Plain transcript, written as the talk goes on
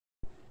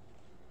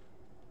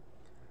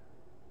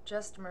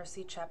Just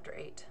Mercy, Chapter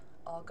 8.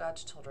 All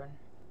God's Children.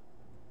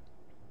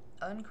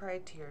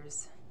 Uncried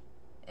tears.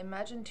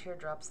 Imagine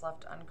teardrops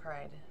left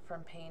uncried,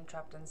 from pain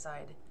trapped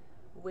inside,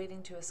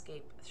 waiting to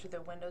escape through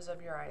the windows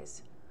of your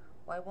eyes.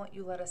 Why won't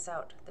you let us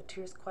out? The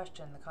tears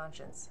question the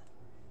conscience.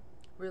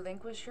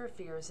 Relinquish your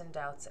fears and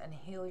doubts and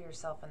heal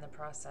yourself in the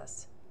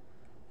process.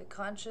 The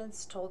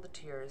conscience told the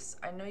tears,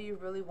 I know you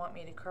really want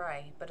me to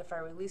cry, but if I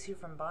release you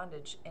from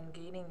bondage and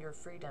gaining your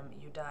freedom,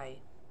 you die.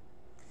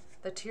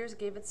 The tears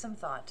gave it some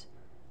thought,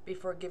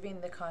 before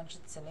giving the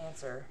conscience an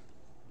answer.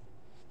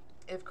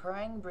 If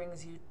crying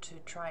brings you to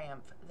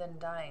triumph, then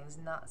dying's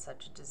not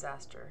such a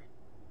disaster.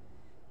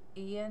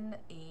 Ian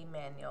E.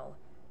 Manuel,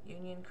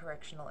 Union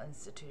Correctional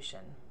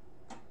Institution.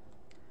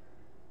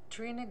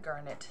 Trina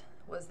Garnett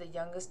was the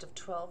youngest of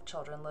 12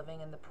 children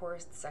living in the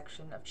poorest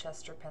section of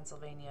Chester,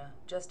 Pennsylvania,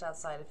 just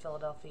outside of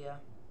Philadelphia.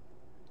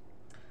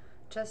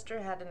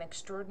 Chester had an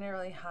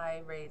extraordinarily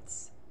high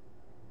rates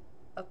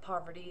of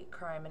poverty,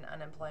 crime, and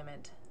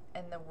unemployment,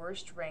 and the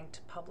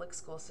worst-ranked public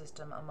school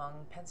system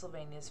among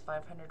Pennsylvania's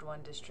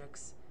 501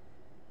 districts.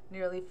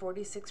 Nearly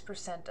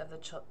 46% of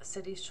the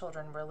city's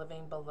children were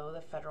living below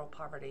the federal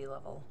poverty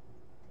level.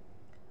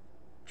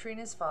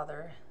 Trina's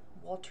father,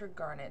 Walter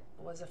Garnett,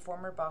 was a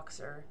former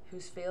boxer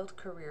whose failed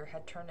career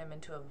had turned him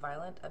into a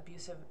violent,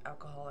 abusive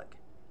alcoholic.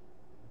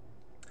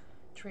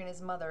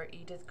 Trina's mother,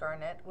 Edith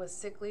Garnett, was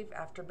sick leave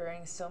after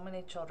bearing so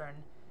many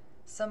children,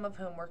 some of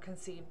whom were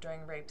conceived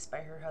during rapes by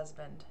her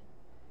husband.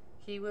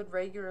 He would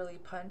regularly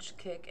punch,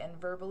 kick,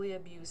 and verbally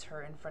abuse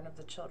her in front of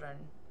the children.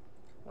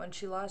 When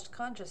she lost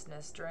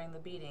consciousness during the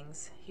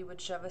beatings, he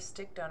would shove a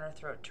stick down her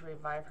throat to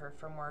revive her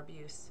for more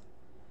abuse.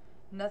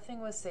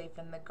 Nothing was safe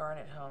in the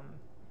Garnett home.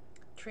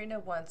 Trina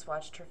once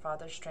watched her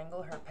father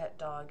strangle her pet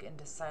dog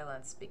into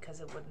silence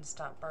because it wouldn't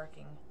stop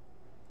barking.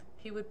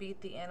 He would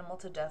beat the animal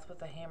to death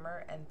with a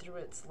hammer and threw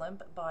its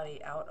limp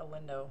body out a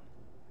window.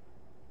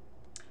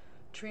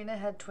 Trina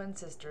had twin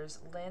sisters,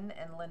 Lynn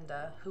and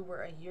Linda, who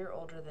were a year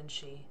older than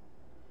she.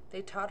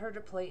 They taught her to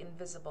play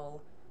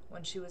invisible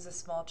when she was a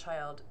small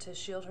child to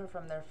shield her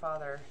from their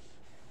father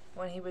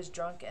when he was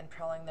drunk and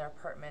prowling their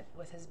apartment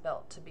with his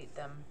belt to beat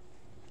them.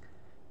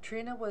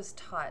 Trina was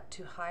taught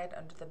to hide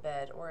under the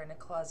bed or in a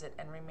closet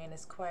and remain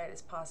as quiet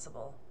as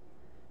possible.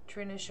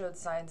 Trina showed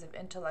signs of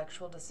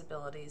intellectual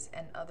disabilities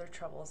and other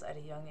troubles at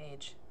a young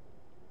age.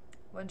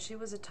 When she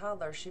was a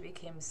toddler, she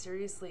became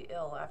seriously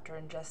ill after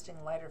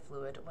ingesting lighter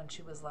fluid when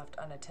she was left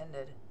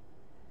unattended.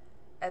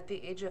 At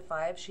the age of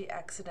 5, she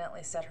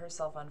accidentally set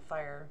herself on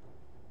fire,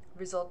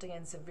 resulting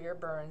in severe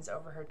burns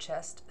over her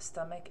chest,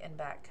 stomach, and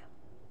back.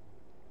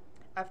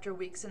 After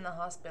weeks in the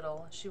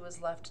hospital, she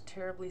was left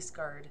terribly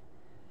scarred.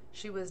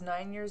 She was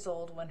 9 years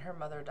old when her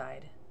mother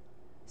died.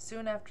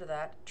 Soon after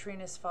that,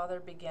 Trina's father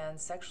began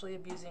sexually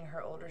abusing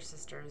her older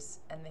sisters,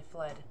 and they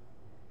fled.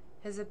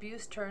 His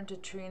abuse turned to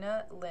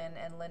Trina, Lynn,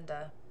 and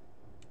Linda.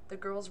 The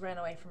girls ran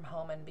away from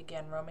home and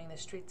began roaming the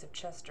streets of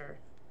Chester.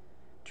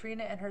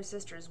 Trina and her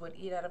sisters would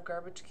eat out of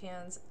garbage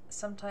cans.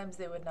 Sometimes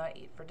they would not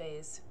eat for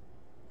days.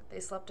 They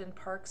slept in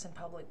parks and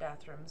public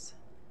bathrooms.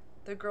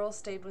 The girls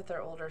stayed with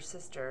their older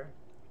sister,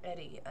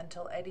 Edie,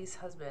 until Edie's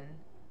husband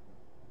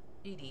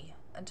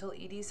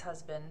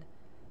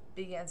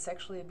began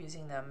sexually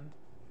abusing them.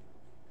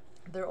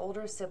 Their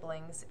older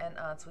siblings and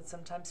aunts would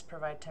sometimes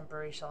provide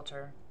temporary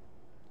shelter,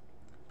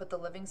 but the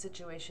living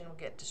situation would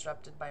get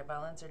disrupted by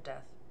violence or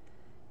death,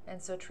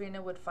 and so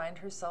Trina would find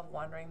herself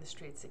wandering the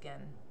streets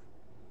again.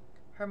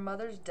 Her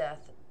mother's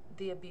death,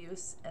 the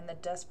abuse, and the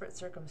desperate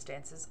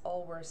circumstances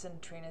all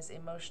worsened Trina's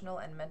emotional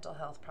and mental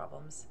health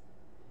problems.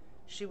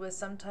 She was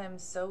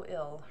sometimes so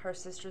ill, her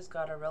sisters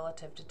got a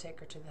relative to take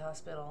her to the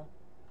hospital,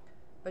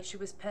 but she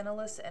was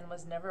penniless and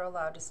was never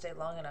allowed to stay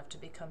long enough to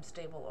become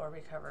stable or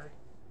recover.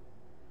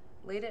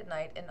 Late at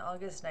night in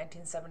August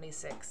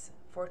 1976,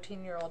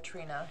 14-year-old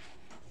Trina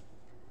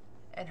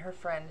and her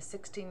friend,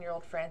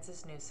 16-year-old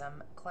Frances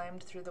Newsom,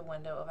 climbed through the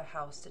window of a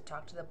house to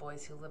talk to the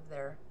boys who lived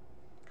there.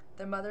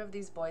 The mother of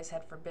these boys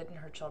had forbidden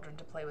her children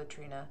to play with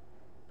Trina,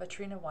 but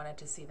Trina wanted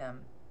to see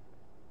them.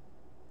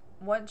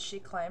 Once she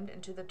climbed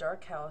into the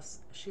dark house,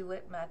 she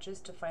lit matches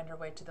to find her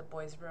way to the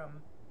boys'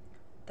 room.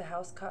 The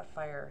house caught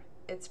fire.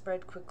 It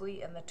spread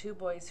quickly, and the 2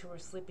 boys who were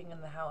sleeping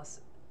in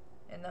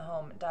the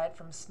home, died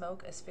from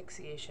smoke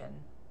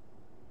asphyxiation.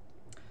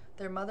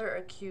 Their mother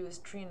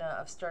accused Trina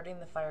of starting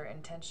the fire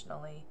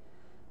intentionally,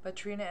 but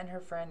Trina and her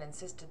friend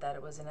insisted that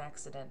it was an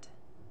accident.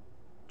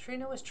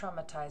 Trina was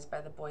traumatized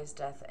by the boy's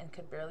death and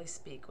could barely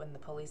speak when the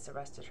police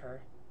arrested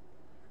her.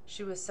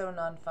 She was so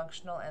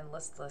non-functional and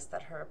listless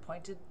that her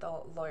appointed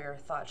lawyer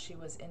thought she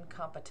was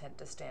incompetent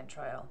to stand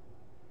trial.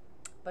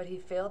 But he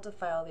failed to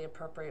file the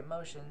appropriate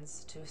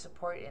motions to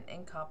support an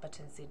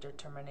incompetency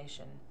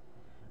determination,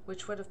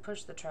 which would have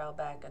pushed the trial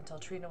back until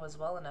Trina was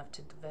well enough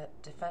to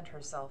defend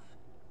herself.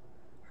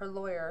 Her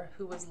lawyer,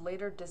 who was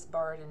later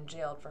disbarred and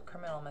jailed for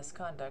criminal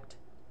misconduct,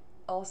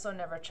 also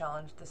never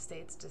challenged the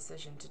state's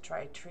decision to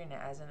try Trina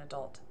as an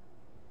adult.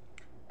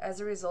 As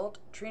a result,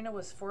 Trina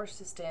was forced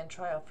to stand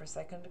trial for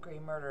second-degree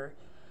murder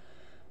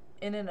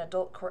in an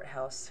adult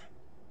courthouse.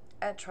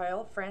 At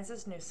trial,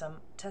 Frances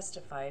Newsom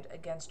testified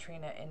against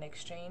Trina in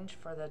exchange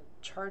for the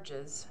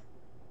charges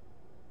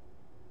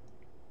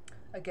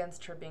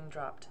against her being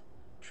dropped.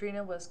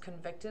 Trina was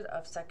convicted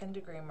of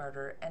second-degree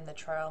murder, and the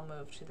trial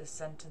moved to the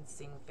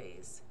sentencing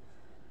phase.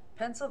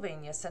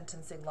 Pennsylvania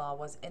sentencing law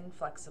was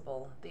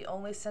inflexible. The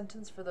only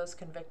sentence for those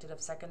convicted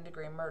of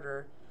second-degree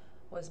murder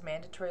was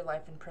mandatory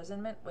life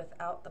imprisonment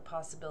without the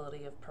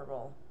possibility of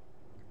parole.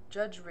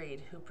 Judge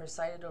Reed, who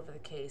presided over the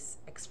case,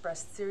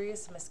 expressed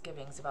serious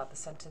misgivings about the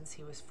sentence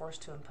he was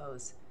forced to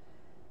impose.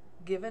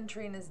 Given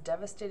Trina's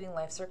devastating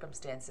life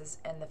circumstances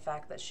and the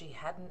fact that she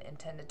hadn't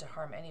intended to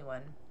harm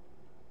anyone,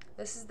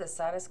 "This is the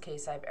saddest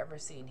case I've ever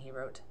seen," he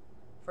wrote.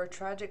 For a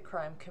tragic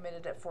crime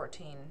committed at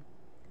 14,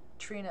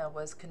 Trina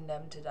was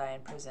condemned to die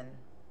in prison.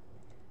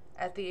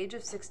 At the age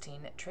of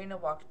 16, Trina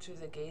walked through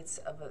the gates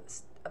of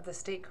the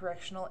State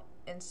Correctional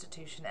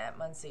Institution at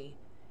Muncie,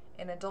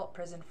 an adult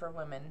prison for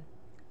women,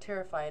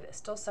 terrified,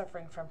 still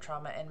suffering from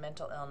trauma and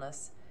mental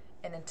illness,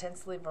 and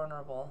intensely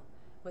vulnerable,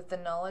 with the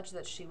knowledge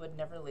that she would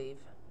never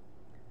leave.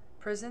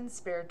 Prison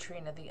spared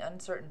Trina the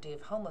uncertainty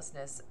of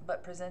homelessness,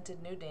 but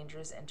presented new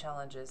dangers and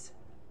challenges.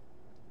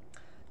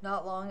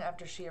 Not long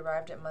after she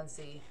arrived at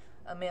Muncie,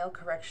 a male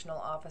correctional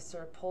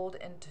officer pulled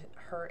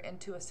her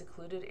into a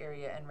secluded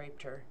area and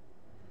raped her.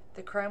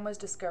 The crime was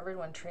discovered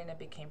when Trina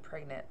became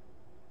pregnant.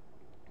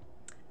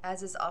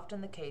 As is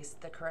often the case,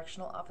 the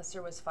correctional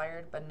officer was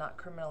fired but not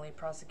criminally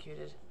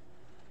prosecuted.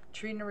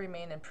 Trina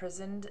remained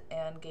imprisoned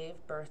and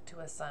gave birth to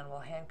a son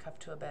while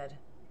handcuffed to a bed.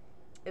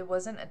 It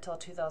wasn't until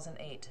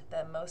 2008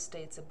 that most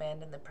states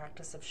abandoned the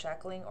practice of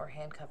shackling or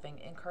handcuffing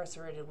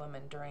incarcerated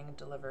women during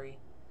delivery.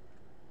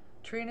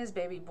 Trina's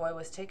baby boy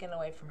was taken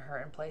away from her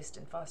and placed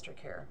in foster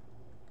care.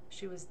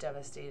 She was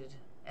devastated,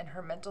 and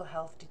her mental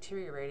health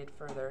deteriorated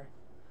further.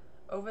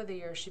 Over the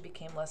years, she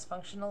became less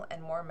functional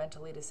and more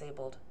mentally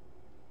disabled.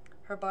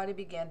 Her body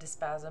began to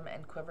spasm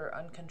and quiver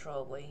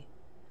uncontrollably,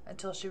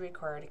 until she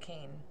required a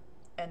cane,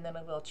 and then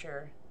a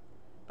wheelchair.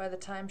 By the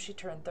time she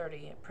turned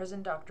 30,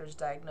 prison doctors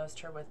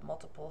diagnosed her with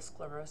multiple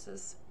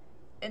sclerosis,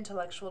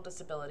 intellectual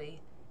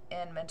disability,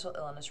 and mental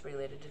illness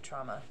related to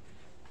trauma.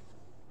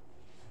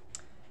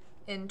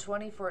 In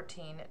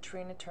 2014,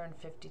 Trina turned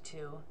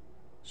 52.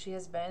 She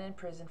has been in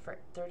prison for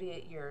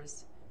 38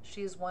 years.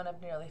 She is one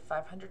of nearly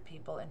 500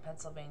 people in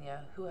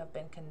Pennsylvania who have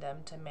been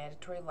condemned to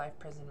mandatory life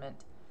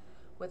imprisonment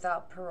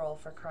without parole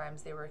for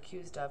crimes they were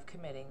accused of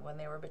committing when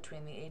they were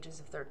between the ages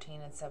of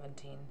 13 and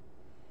 17.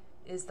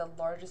 It is the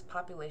largest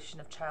population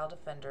of child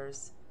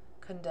offenders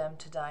condemned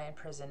to die in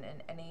prison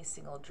in any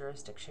single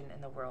jurisdiction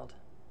in the world.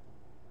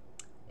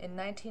 In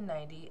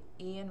 1990,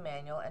 Ian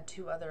Manuel and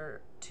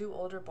two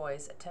older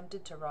boys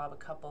attempted to rob a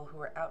couple who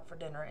were out for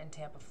dinner in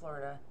Tampa,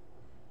 Florida.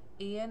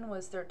 Ian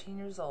was 13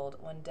 years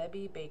old when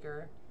Debbie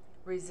Baker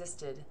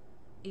resisted.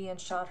 Ian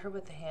shot her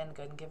with the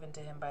handgun given to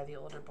him by the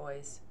older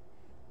boys.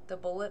 The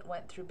bullet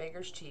went through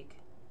Baker's cheek,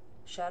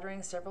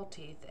 shattering several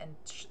teeth and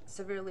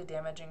severely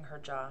damaging her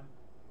jaw.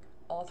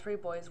 All three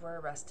boys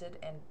were arrested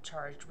and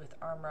charged with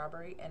armed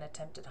robbery and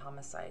attempted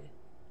homicide.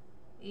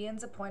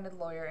 Ian's appointed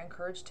lawyer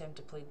encouraged him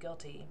to plead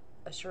guilty,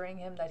 assuring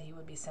him that he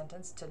would be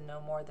sentenced to no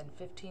more than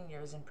 15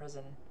 years in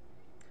prison.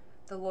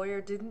 The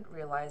lawyer didn't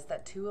realize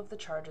that two of the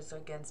charges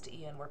against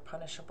Ian were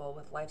punishable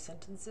with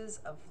sentences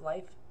of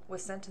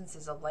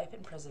life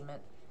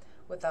imprisonment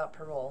without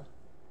parole.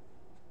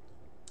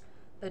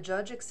 The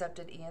judge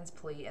accepted Ian's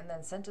plea and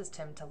then sentenced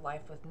him to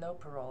life with no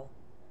parole.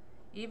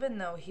 Even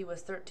though he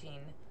was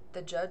 13,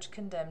 the judge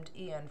condemned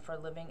Ian for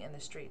living in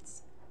the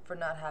streets, for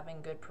not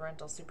having good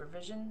parental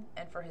supervision,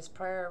 and for his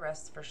prior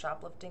arrests for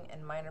shoplifting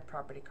and minor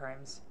property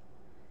crimes.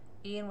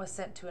 Ian was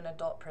sent to an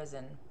adult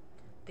prison,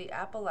 the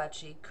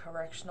Appalachia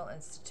Correctional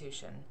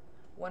Institution,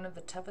 one of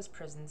the toughest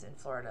prisons in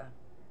Florida.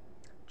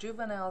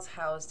 Juveniles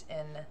housed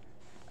in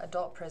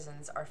adult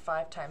prisons are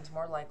 5 times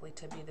more likely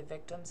to be the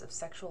victims of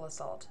sexual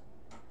assault.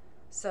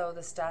 So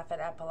the staff at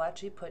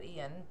Appalachia put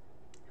Ian,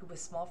 who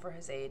was small for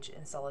his age,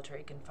 in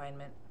solitary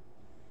confinement.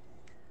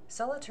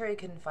 Solitary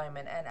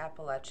confinement at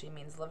Appalachia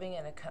means living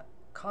in a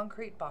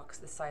concrete box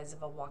the size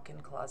of a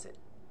walk-in closet.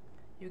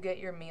 You get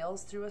your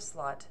meals through a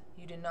slot,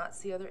 you do not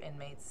see other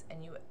inmates,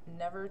 and you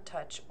never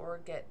touch or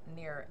get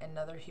near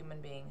another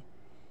human being.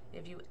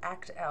 If you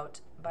act out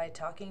by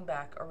talking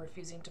back or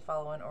refusing to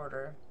follow an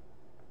order,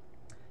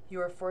 you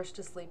are forced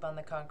to sleep on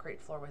the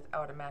concrete floor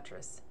without a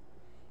mattress.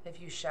 If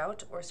you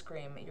shout or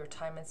scream, your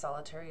time in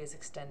solitary is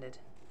extended.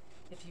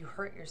 If you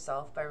hurt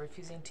yourself by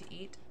refusing to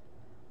eat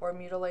or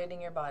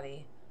mutilating your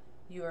body,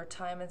 your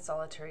time in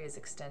solitary is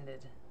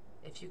extended.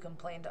 If you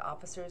complain to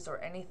officers or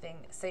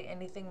say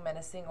anything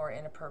menacing or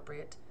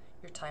inappropriate,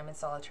 your time in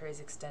solitary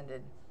is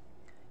extended.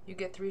 You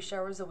get 3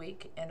 showers a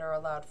week and are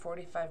allowed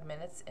 45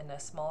 minutes in a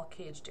small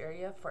caged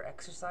area for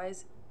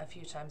exercise a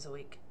few times a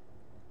week.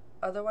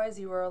 Otherwise,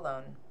 you are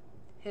alone,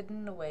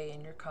 hidden away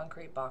in your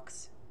concrete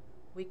box,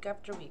 week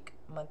after week,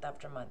 month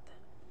after month.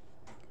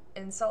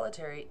 In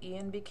solitary,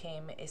 Ian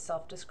became a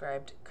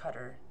self-described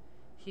cutter.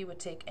 He would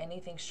take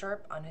anything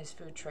sharp on his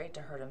food tray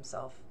to hurt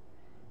himself.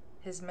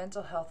 His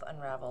mental health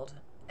unraveled,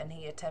 and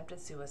he attempted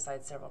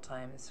suicide several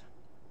times.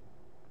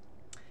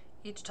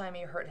 Each time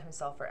he hurt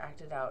himself or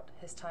acted out,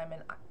 his time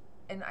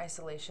in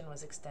isolation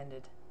was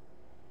extended.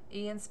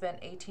 Ian spent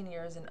 18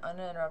 years in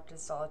uninterrupted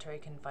solitary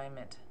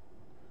confinement.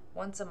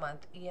 Once a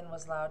month, Ian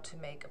was allowed to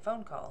make a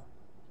phone call.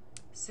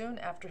 Soon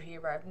after he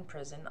arrived in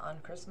prison on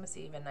Christmas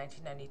Eve in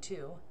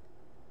 1992,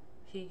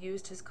 he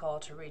used his call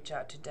to reach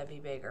out to Debbie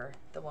Baker,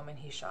 the woman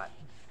he shot.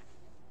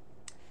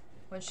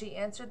 When she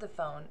answered the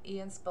phone,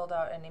 Ian spilled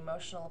out an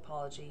emotional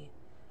apology,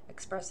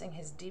 expressing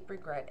his deep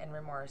regret and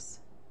remorse.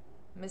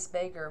 Miss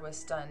Baker was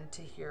stunned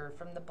to hear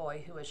from the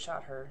boy who had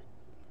shot her,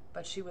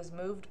 but she was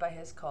moved by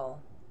his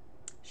call.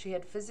 She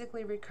had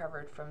physically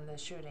recovered from the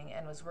shooting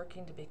and was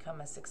working to become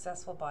a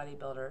successful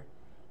bodybuilder,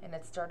 and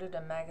had started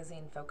a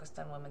magazine focused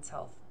on women's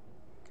health.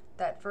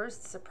 That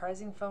first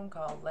surprising phone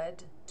call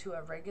led to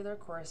a regular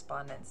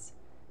correspondence.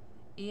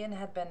 Ian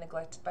had been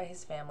neglected by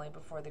his family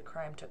before the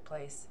crime took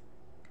place.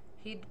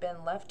 He'd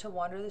been left to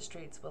wander the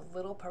streets with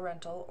little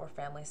parental or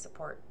family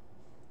support.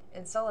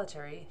 In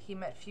solitary, he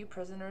met few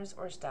prisoners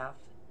or staff.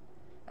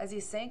 As he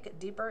sank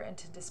deeper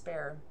into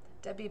despair,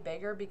 Debbie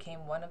Baker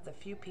became one of the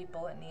few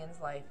people in Ian's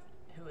life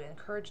who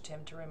encouraged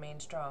him to remain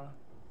strong.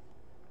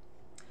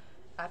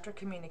 After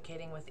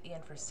communicating with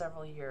Ian for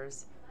several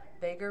years,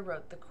 Baker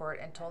wrote the court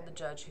and told the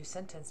judge who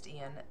sentenced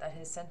Ian that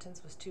his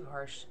sentence was too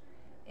harsh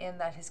and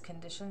that his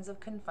conditions of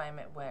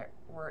confinement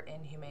were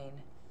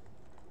inhumane.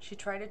 She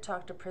tried to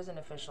talk to prison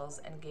officials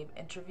and gave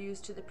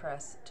interviews to the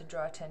press to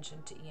draw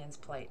attention to Ian's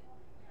plight.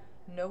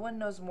 No one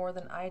knows more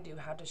than I do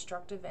how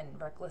destructive and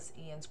reckless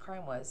Ian's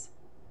crime was.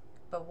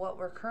 But what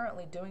we're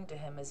currently doing to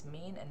him is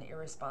mean and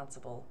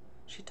irresponsible,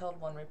 she told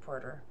one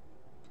reporter.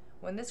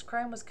 When this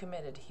crime was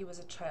committed, he was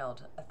a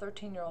child, a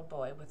 13-year-old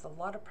boy with a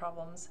lot of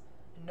problems,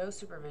 no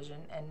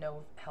supervision, and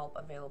no help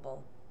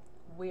available.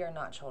 We are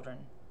not children.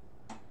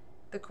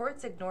 The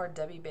courts ignored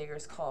Debbie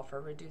Baker's call for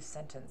a reduced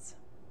sentence.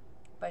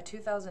 By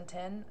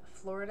 2010,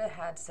 Florida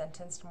had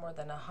sentenced more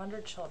than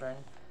 100 children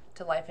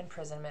to life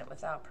imprisonment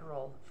without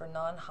parole for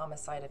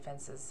non-homicide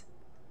offenses.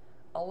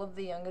 All of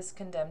the youngest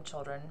condemned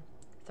children,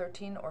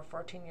 13 or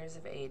 14 years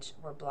of age,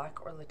 were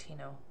Black or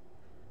Latino.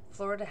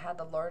 Florida had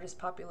the largest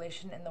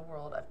population in the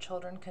world of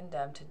children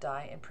condemned to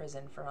die in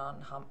prison for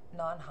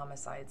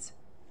non-homicides.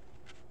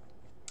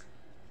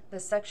 The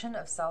section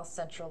of South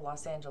Central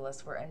Los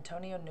Angeles where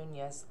Antonio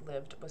Nunez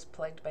lived was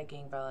plagued by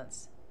gang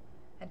violence.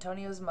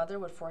 Antonio's mother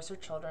would force her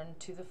children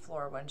to the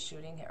floor when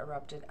shooting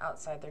erupted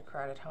outside their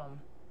crowded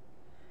home.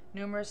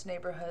 Numerous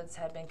neighborhoods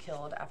had been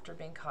killed after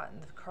being caught in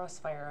the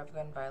crossfire of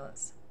gun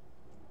violence.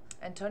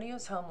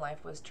 Antonio's home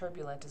life was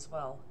turbulent as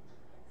well.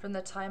 From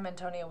the time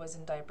Antonio was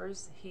in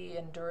diapers, he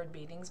endured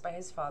beatings by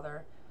his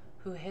father,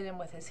 who hit him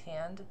with his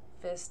hand,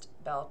 fist,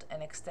 belt,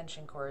 and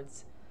extension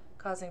cords,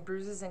 causing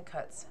bruises and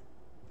cuts.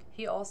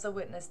 He also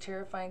witnessed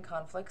terrifying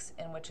conflicts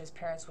in which his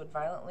parents would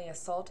violently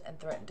assault and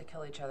threaten to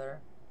kill each other.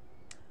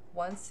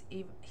 Once,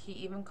 he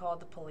even called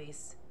the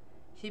police.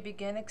 He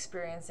began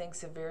experiencing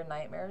severe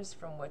nightmares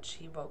from which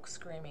he woke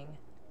screaming.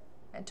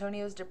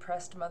 Antonio's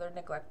depressed mother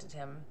neglected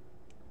him.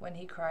 When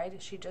he cried,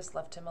 she just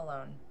left him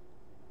alone.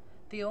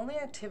 The only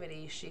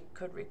activity she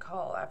could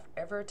recall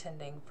ever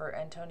attending for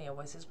Antonio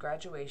was his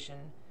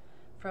graduation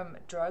from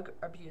Drug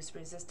Abuse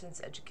Resistance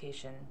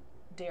Education,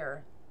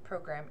 DARE,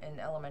 program in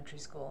elementary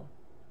school.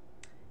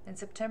 In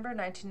September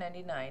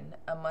 1999,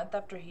 a month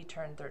after he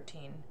turned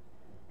 13,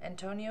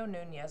 Antonio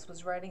Nunez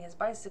was riding his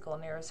bicycle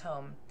near his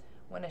home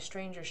when a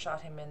stranger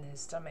shot him in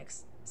his stomach,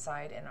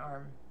 side, and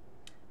arm.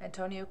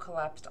 Antonio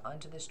collapsed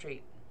onto the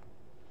street.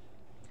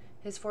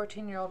 His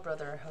 14-year-old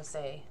brother,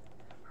 Jose,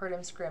 heard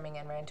him screaming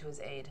and ran to his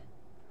aid.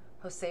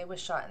 Jose was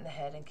shot in the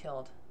head and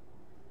killed.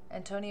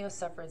 Antonio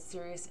suffered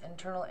serious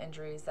internal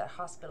injuries that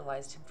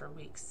hospitalized him for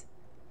weeks.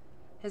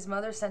 His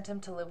mother sent him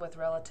to live with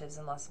relatives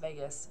in Las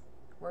Vegas,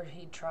 where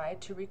he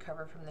tried to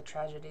recover from the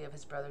tragedy of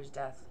his brother's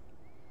death.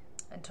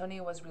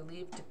 Antonio was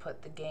relieved to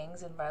put the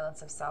gangs and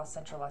violence of South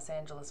Central Los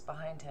Angeles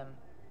behind him.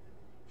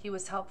 He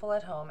was helpful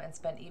at home and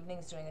spent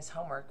evenings doing his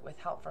homework with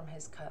help from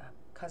his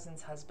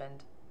cousin's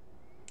husband.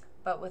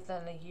 But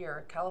within a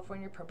year,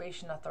 California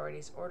probation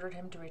authorities ordered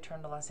him to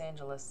return to Los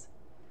Angeles.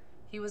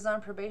 He was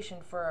on probation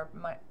for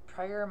a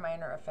prior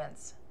minor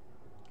offense.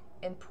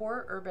 In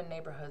poor urban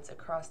neighborhoods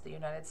across the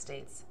United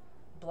States,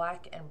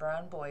 Black and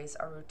brown boys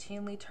are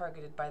routinely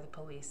targeted by the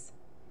police.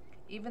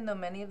 Even though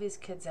many of these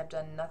kids have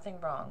done nothing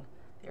wrong,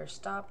 they are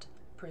stopped,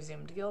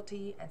 presumed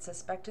guilty, and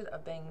suspected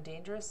of being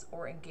dangerous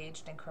or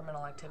engaged in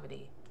criminal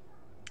activity.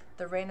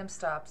 The random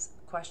stops,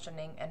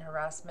 questioning, and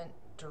harassment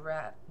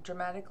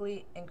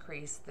dramatically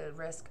increase the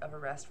risk of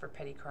arrest for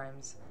petty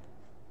crimes.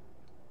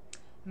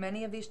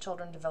 Many of these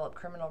children develop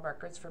criminal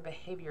records for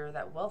behavior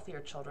that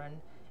wealthier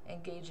children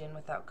engage in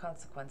without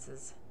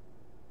consequences.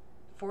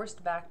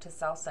 Forced back to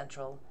South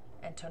Central,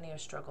 Antonio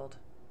struggled.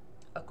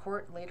 A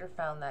court later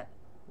found that,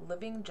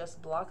 living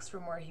just blocks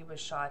from where he was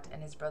shot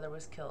and his brother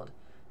was killed,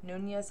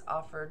 Nunez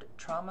suffered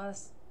trauma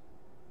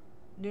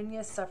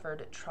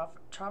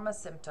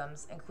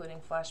symptoms, including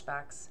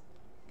flashbacks,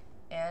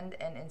 and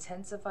an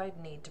intensified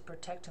need to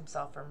protect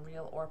himself from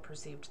real or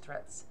perceived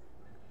threats.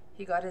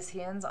 He got his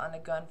hands on a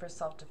gun for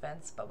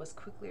self-defense, but was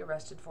quickly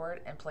arrested for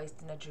it and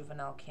placed in a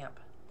juvenile camp.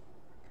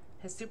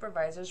 His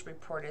supervisors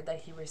reported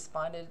that he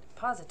responded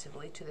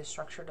positively to the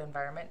structured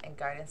environment and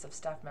guidance of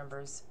staff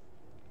members.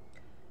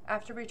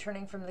 After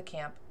returning from the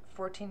camp,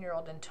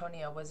 14-year-old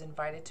Antonio was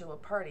invited to a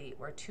party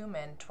where two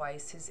men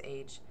twice his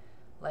age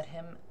let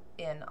him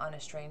in on a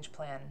strange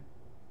plan.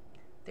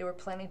 They were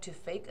planning to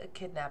fake a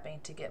kidnapping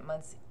to get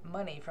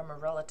money from a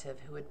relative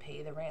who would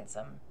pay the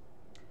ransom.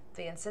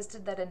 They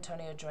insisted that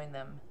Antonio join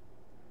them.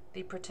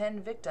 The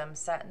pretend victim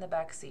sat in the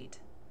back seat,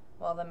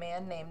 while the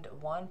man named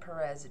Juan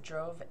Perez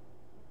drove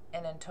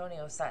and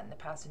Antonio sat in the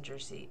passenger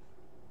seat.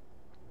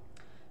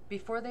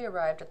 Before they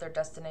arrived at their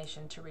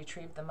destination to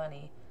retrieve the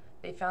money,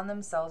 they found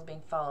themselves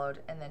being followed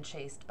and then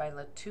chased by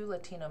two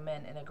Latino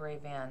men in a gray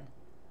van.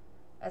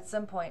 At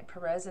some point,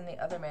 Perez and the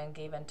other man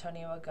gave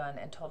Antonio a gun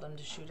and told him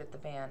to shoot at the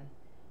van,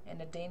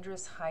 and a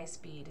dangerous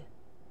high-speed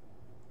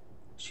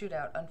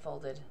shootout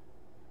unfolded.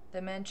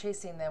 The men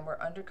chasing them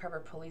were undercover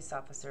police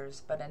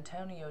officers, but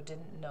Antonio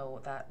didn't know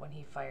that when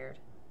he fired.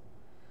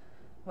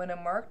 When a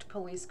marked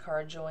police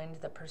car joined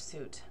the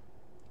pursuit,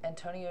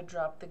 Antonio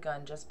dropped the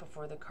gun just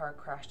before the car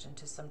crashed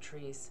into some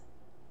trees.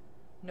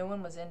 No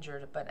one was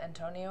injured, but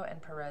Antonio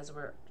and Perez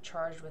were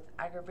charged with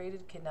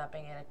aggravated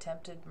kidnapping and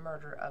attempted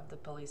murder of the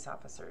police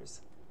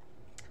officers.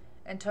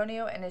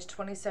 Antonio and his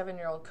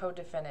 27-year-old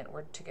co-defendant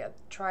were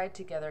tried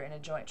together in a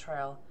joint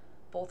trial.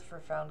 Both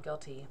were found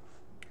guilty.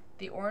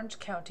 The Orange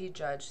County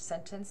judge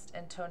sentenced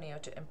Antonio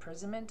to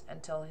imprisonment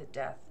until his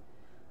death,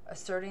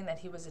 asserting that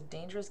he was a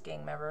dangerous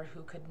gang member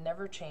who could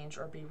never change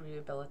or be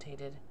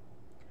rehabilitated.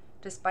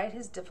 Despite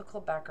his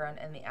difficult background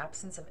and the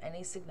absence of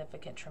any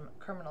significant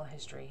criminal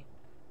history,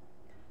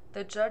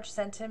 the judge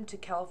sent him to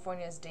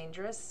California's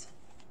dangerous,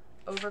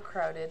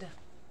 overcrowded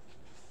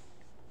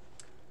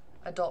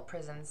adult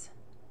prisons.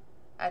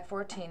 At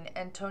 14,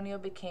 Antonio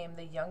became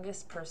the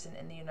youngest person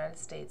in the United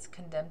States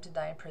condemned to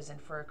die in prison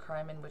for a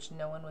crime in which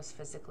no one was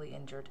physically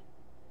injured.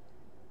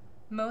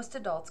 Most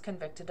adults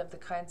convicted of the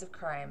kinds of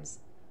crimes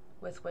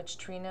with which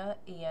Trina,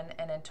 Ian,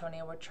 and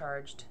Antonio were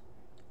charged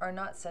are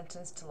not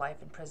sentenced to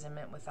life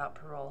imprisonment without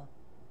parole.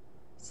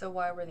 So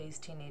why were these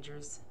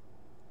teenagers?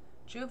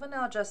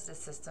 Juvenile justice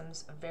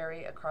systems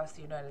vary across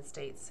the United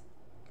States,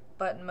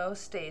 but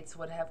most states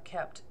would have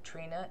kept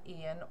Trina,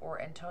 Ian, or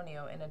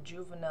Antonio in a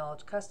juvenile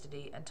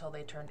custody until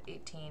they turned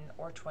 18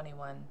 or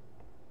 21.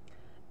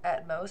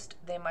 At most,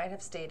 they might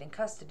have stayed in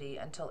custody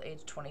until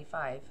age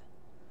 25,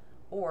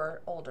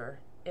 or older,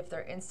 if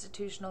their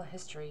institutional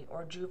history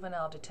or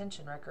juvenile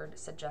detention record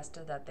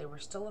suggested that they were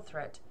still a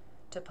threat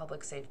to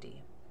public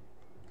safety.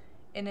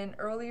 In an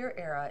earlier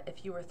era,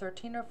 if you were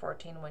 13 or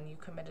 14 when you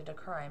committed a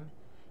crime,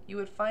 you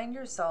would find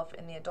yourself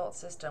in the adult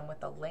system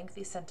with a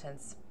lengthy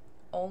sentence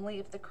only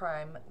if the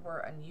crime were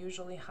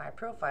unusually high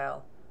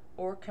profile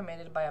or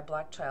committed by a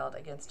black child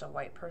against a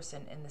white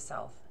person in the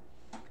South.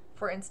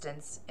 For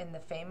instance, in the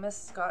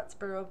famous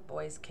Scottsboro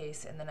Boys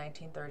case in the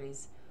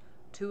 1930s,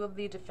 two of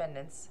the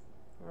defendants,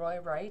 Roy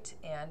Wright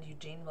and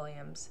Eugene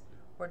Williams,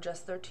 were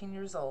just 13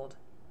 years old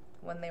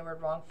when they were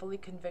wrongfully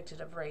convicted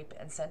of rape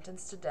and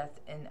sentenced to death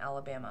in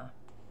Alabama.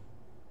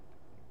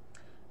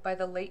 By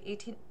the late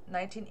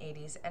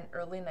 1980s and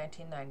early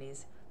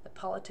 1990s, the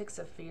politics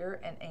of fear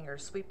and anger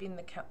sweeping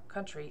the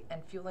country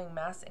and fueling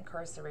mass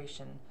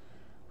incarceration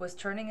was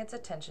turning its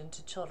attention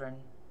to children.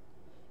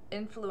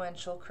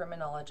 Influential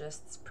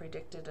criminologists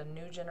predicted a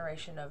new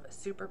generation of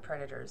super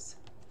predators,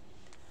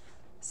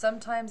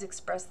 sometimes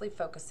expressly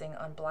focusing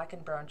on black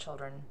and brown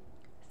children.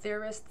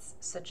 Theorists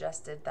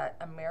suggested that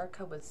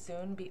America would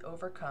soon be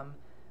overcome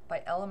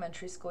by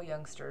elementary school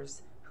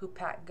youngsters who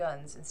pack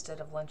guns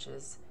instead of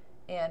lunches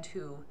and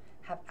who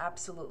have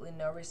absolutely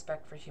no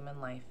respect for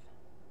human life.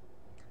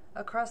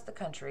 Across the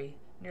country,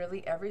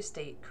 nearly every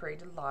state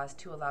created laws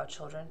to allow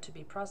children to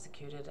be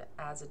prosecuted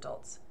as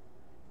adults,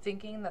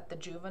 thinking that the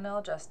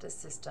juvenile justice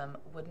system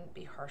wouldn't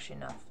be harsh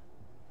enough.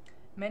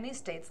 Many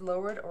states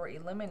lowered or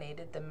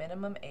eliminated the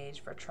minimum age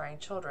for trying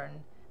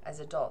children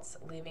as adults,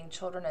 leaving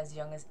children as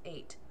young as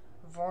 8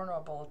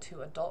 vulnerable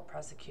to adult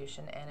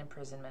prosecution and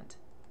imprisonment.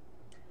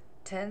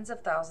 Tens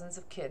of thousands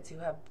of kids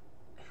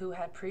who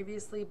had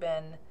previously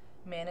been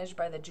managed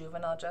by the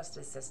juvenile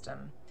justice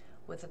system,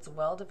 with its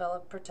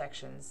well-developed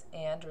protections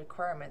and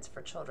requirements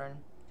for children,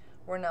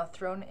 were now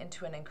thrown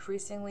into an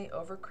increasingly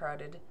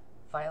overcrowded,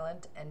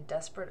 violent, and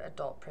desperate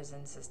adult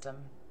prison system.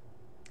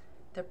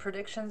 The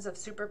predictions of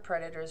super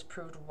predators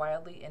proved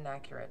wildly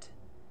inaccurate.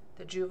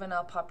 The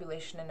juvenile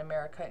population in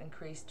America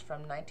increased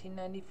from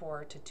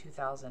 1994 to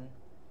 2000,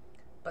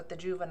 but the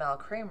juvenile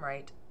crime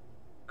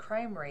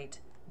rate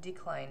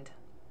declined,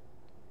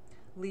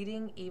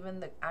 leading even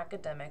the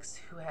academics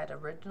who had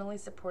originally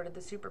supported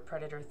the super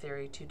predator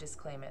theory to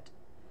disclaim it.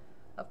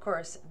 Of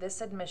course, this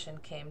admission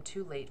came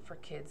too late for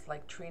kids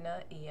like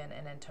Trina, Ian,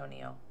 and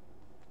Antonio.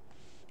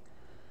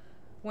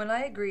 When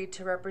I agreed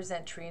to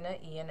represent Trina,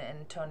 Ian, and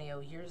Antonio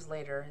years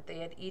later, they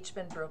had each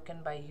been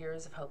broken by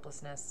years of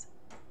hopelessness.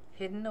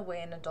 Hidden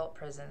away in adult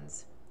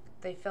prisons,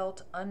 they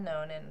felt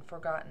unknown and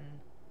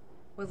forgotten.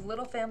 With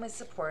little family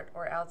support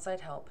or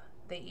outside help,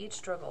 they each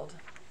struggled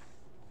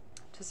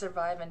to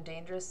survive in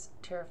dangerous,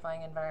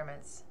 terrifying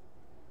environments.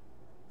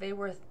 There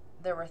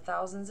were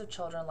thousands of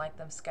children like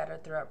them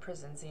scattered throughout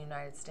prisons in the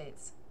United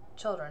States,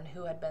 children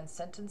who had been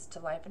sentenced to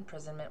life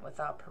imprisonment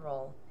without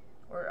parole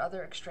or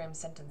other extreme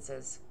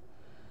sentences.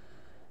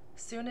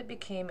 Soon it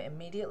became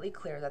immediately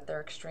clear that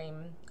their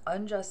extreme,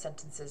 unjust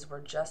sentences were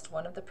just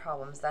one of the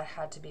problems that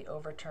had to be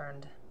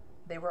overturned.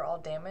 They were all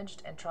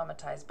damaged and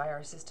traumatized by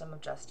our system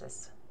of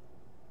justice.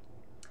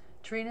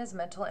 Trina's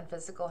mental and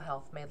physical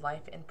health made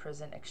life in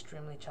prison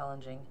extremely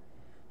challenging.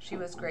 She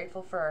was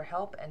grateful for our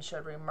help and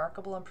showed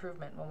remarkable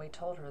improvement when we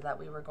told her that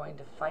we were going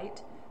to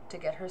fight to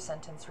get her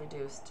sentence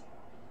reduced.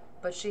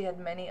 But she had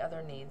many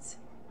other needs.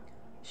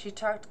 She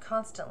talked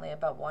constantly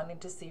about wanting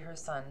to see her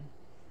son.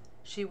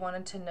 She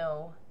wanted to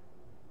know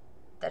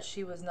that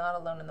she was not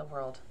alone in the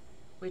world.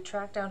 We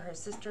tracked down her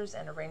sisters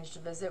and arranged a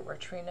visit where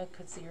Trina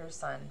could see her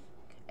son,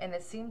 and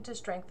it seemed to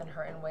strengthen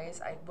her in ways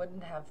I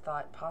wouldn't have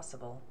thought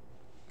possible.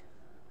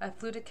 I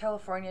flew to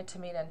California to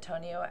meet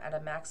Antonio at a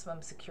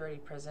maximum security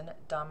prison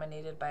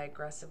dominated by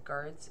aggressive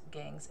guards,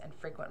 gangs, and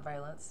frequent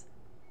violence.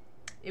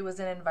 It was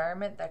an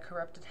environment that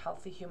corrupted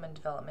healthy human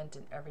development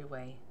in every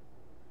way.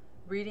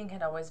 Reading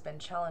had always been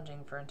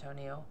challenging for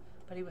Antonio,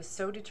 but he was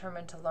so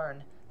determined to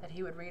learn that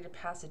he would read a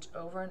passage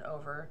over and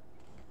over,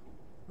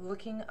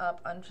 looking up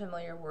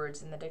unfamiliar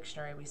words in the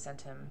dictionary we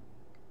sent him.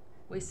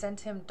 We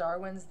sent him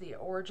Darwin's The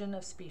Origin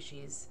of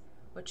Species,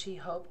 which he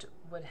hoped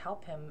would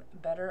help him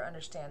better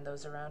understand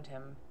those around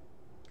him.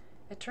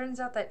 It turns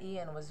out that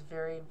Ian was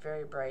very,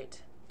 very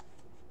bright.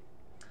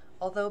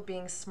 Although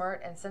being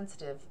smart and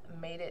sensitive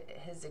made it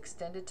his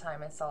extended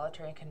time in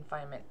solitary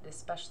confinement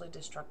especially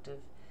destructive,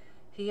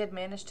 he had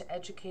managed to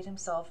educate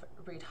himself,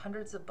 read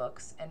hundreds of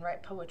books, and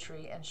write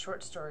poetry and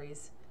short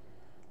stories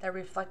that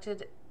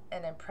reflected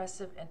an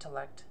impressive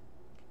intellect.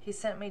 He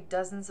sent me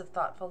dozens of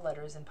thoughtful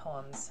letters and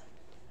poems.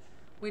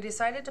 We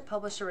decided to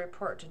publish a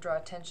report to draw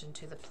attention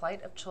to the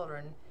plight of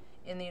children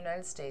in the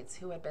United States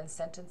who had been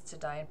sentenced to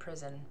die in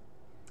prison.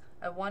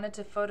 I wanted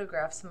to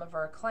photograph some of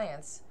our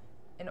clients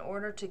in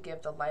order to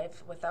give the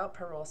life without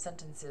parole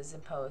sentences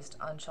imposed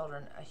on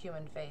children a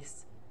human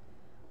face.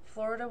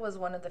 Florida was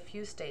one of the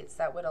few states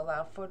that would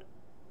allow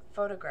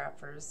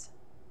photographers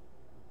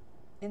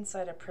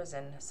inside a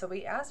prison, so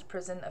we asked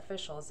prison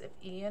officials if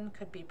Ian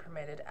could be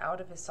permitted out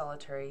of his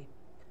solitary,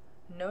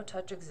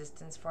 no-touch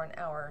existence for an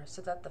hour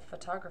so that the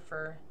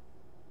photographer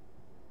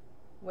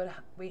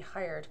we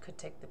hired could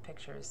take the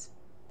pictures.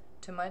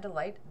 To my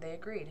delight, they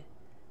agreed.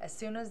 As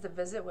soon as the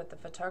visit with the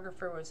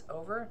photographer was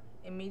over,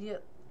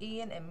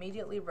 Ian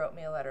immediately wrote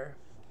me a letter.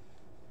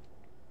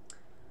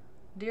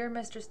 Dear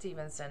Mr.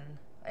 Stevenson,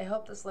 I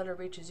hope this letter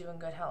reaches you in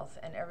good health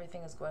and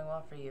everything is going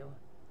well for you.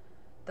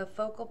 The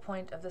focal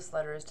point of this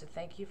letter is to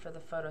thank you for the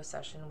photo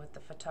session with the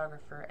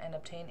photographer and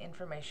obtain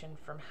information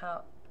from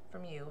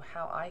you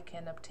how I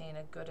can obtain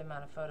a good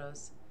amount of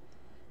photos.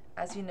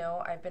 As you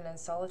know, I've been in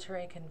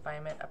solitary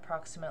confinement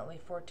approximately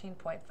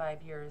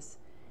 14.5 years.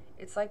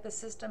 It's like the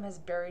system has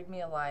buried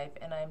me alive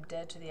and I am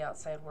dead to the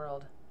outside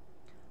world.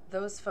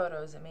 Those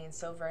photos mean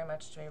so very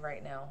much to me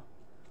right now.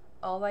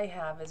 All I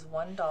have is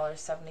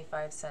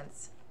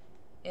 $1.75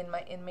 in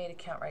my inmate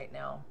account right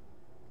now.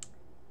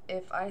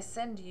 If I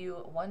send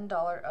you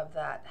 $1 of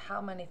that,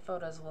 how many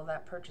photos will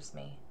that purchase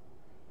me?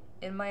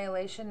 In my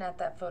elation at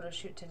that photo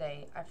shoot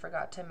today, I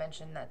forgot to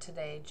mention that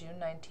today,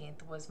 June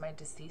 19th, was my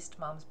deceased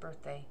mom's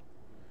birthday.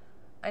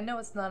 I know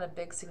it's not a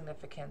big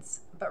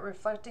significance, but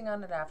reflecting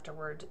on it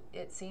afterward,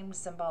 it seemed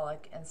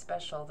symbolic and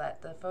special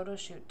that the photo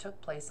shoot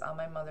took place on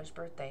my mother's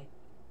birthday.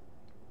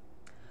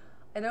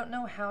 I don't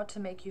know how to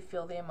make you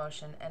feel the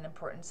emotion and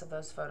importance of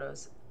those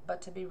photos,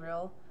 but to be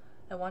real,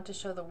 I want to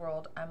show the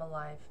world I'm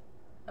alive.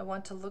 I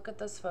want to look at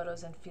those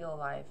photos and feel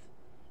alive.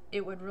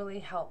 It would really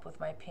help with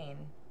my pain.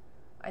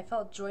 I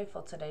felt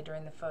joyful today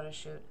during the photo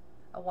shoot.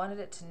 I wanted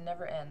it to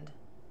never end.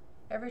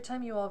 Every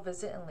time you all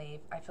visit and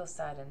leave, I feel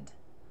saddened.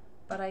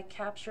 But I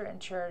capture and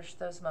cherish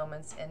those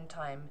moments in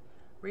time,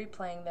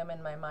 replaying them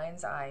in my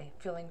mind's eye,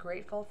 feeling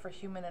grateful for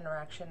human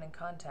interaction and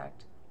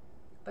contact.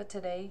 But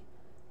today,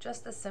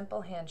 just the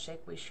simple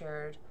handshake we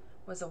shared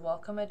was a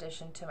welcome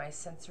addition to my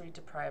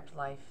sensory-deprived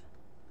life.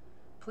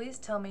 Please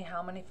tell me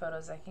how many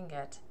photos I can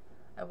get.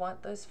 I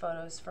want those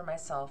photos for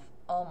myself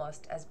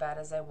almost as bad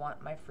as I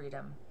want my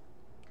freedom.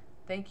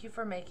 Thank you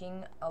for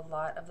making a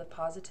lot of the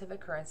positive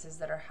occurrences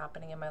that are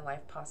happening in my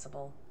life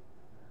possible.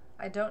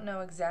 I don't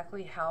know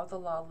exactly how the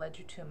law led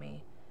you to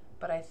me,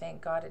 but I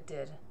thank God it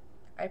did.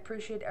 I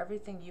appreciate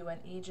everything you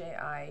and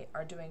EJI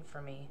are doing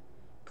for me.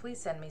 Please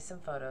send me some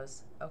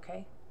photos,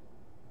 okay?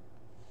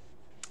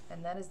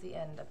 And that is the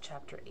end of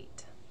Chapter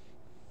 8.